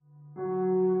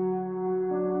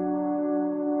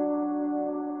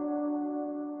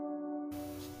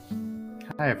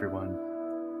Hi everyone,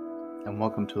 and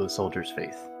welcome to A Soldier's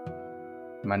Faith.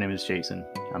 My name is Jason.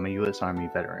 I'm a US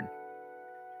Army veteran.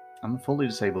 I'm a fully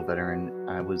disabled veteran.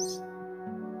 I was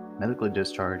medically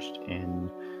discharged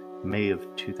in May of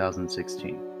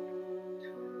 2016.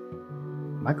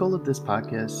 My goal of this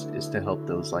podcast is to help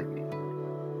those like me,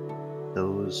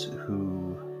 those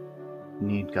who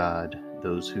need God,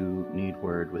 those who need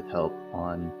word with help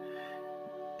on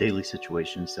daily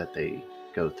situations that they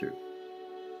go through.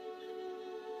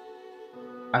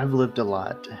 I've lived a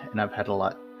lot, and I've had a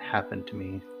lot happen to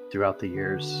me throughout the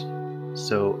years,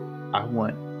 so I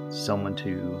want someone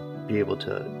to be able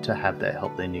to have that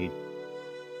help they need.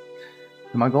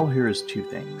 And my goal here is two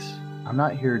things. I'm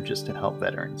not here just to help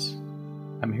veterans.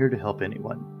 I'm here to help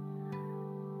anyone.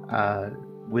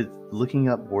 With looking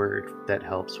up word that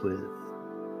helps with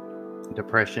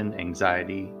depression,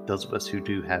 anxiety, those of us who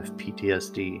do have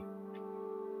PTSD,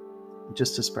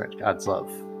 just to spread God's love.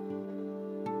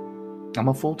 I'm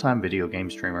a full-time video game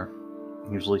streamer.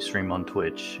 I usually stream on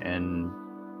Twitch and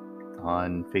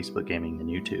on Facebook Gaming and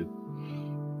YouTube.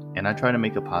 And I try to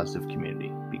make a positive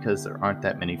community because there aren't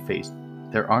that many faith-based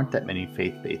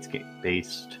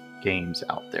games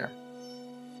out there.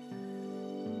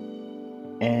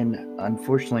 And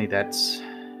unfortunately that's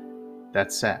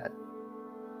sad.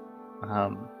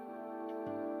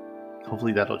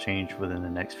 Hopefully that'll change within the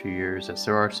next few years, as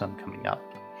there are some coming out.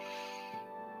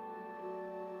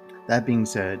 That being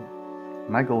said,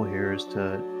 my goal here is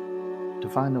to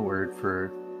find the word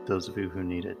for those of you who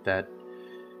need it that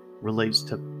relates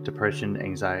to depression,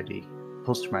 anxiety,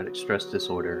 post-traumatic stress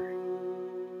disorder.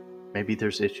 Maybe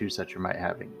there's issues that you might be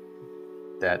having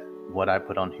that what I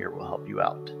put on here will help you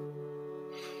out.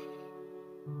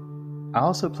 I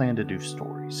also plan to do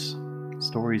stories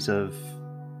of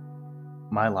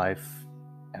my life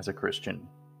as a Christian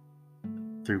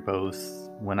through both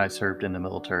when I served in the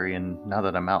military and now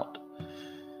that I'm out.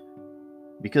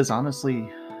 Because honestly,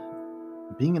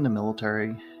 being in the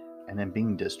military and then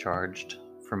being discharged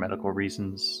for medical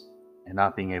reasons and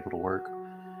not being able to work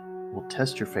will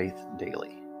test your faith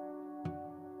daily.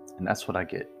 And that's what I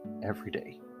get every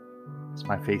day. It's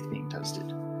my faith being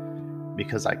tested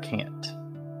because I can't.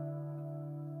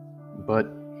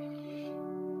 But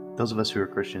those of us who are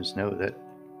Christians know that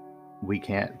we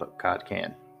can't, but God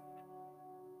can.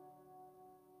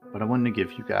 But I wanted to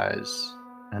give you guys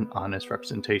an honest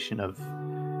representation of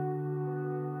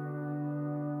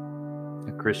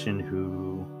a Christian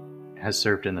who has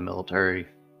served in the military,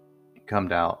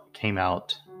 came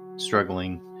out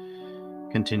struggling,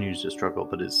 continues to struggle,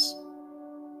 but is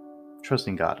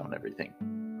trusting God on everything.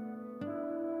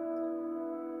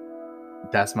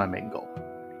 That's my main goal.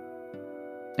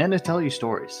 And to tell you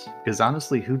stories, because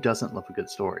honestly, who doesn't love a good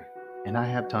story? And I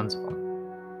have tons of them.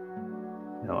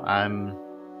 You know, I'm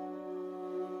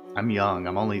young.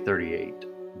 I'm only 38,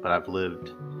 but I've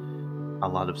lived a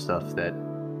lot of stuff that,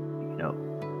 you know,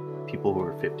 people who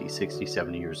are 50, 60,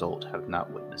 70 years old have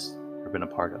not witnessed or been a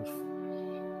part of.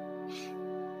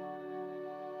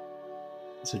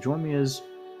 So join me as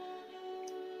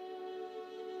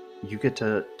you get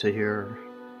to hear,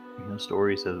 you know,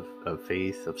 stories of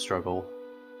faith, of struggle,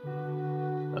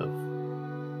 of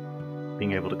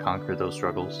being able to conquer those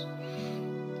struggles.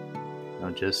 You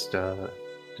know, just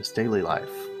daily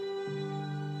life. You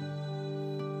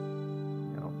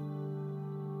know,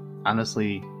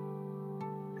 honestly,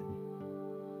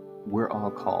 we're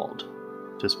all called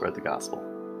to spread the gospel.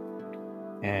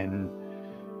 And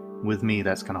with me,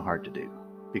 that's kind of hard to do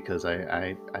because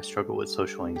I struggle with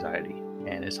social anxiety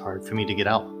and it's hard for me to get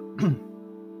out.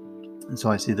 And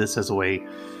so I see this as a way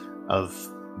of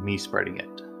me spreading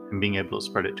it and being able to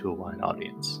spread it to a wide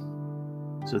audience.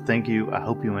 So thank you. I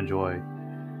hope you enjoy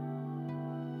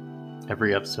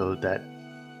every episode that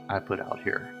I put out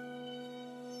here.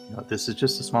 You know, this is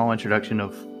just a small introduction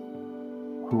of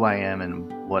who I am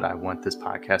and what I want this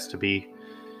podcast to be,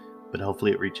 but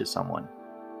hopefully it reaches someone.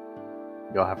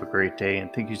 Y'all have a great day,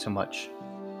 and thank you so much.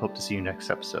 Hope to see you next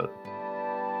episode.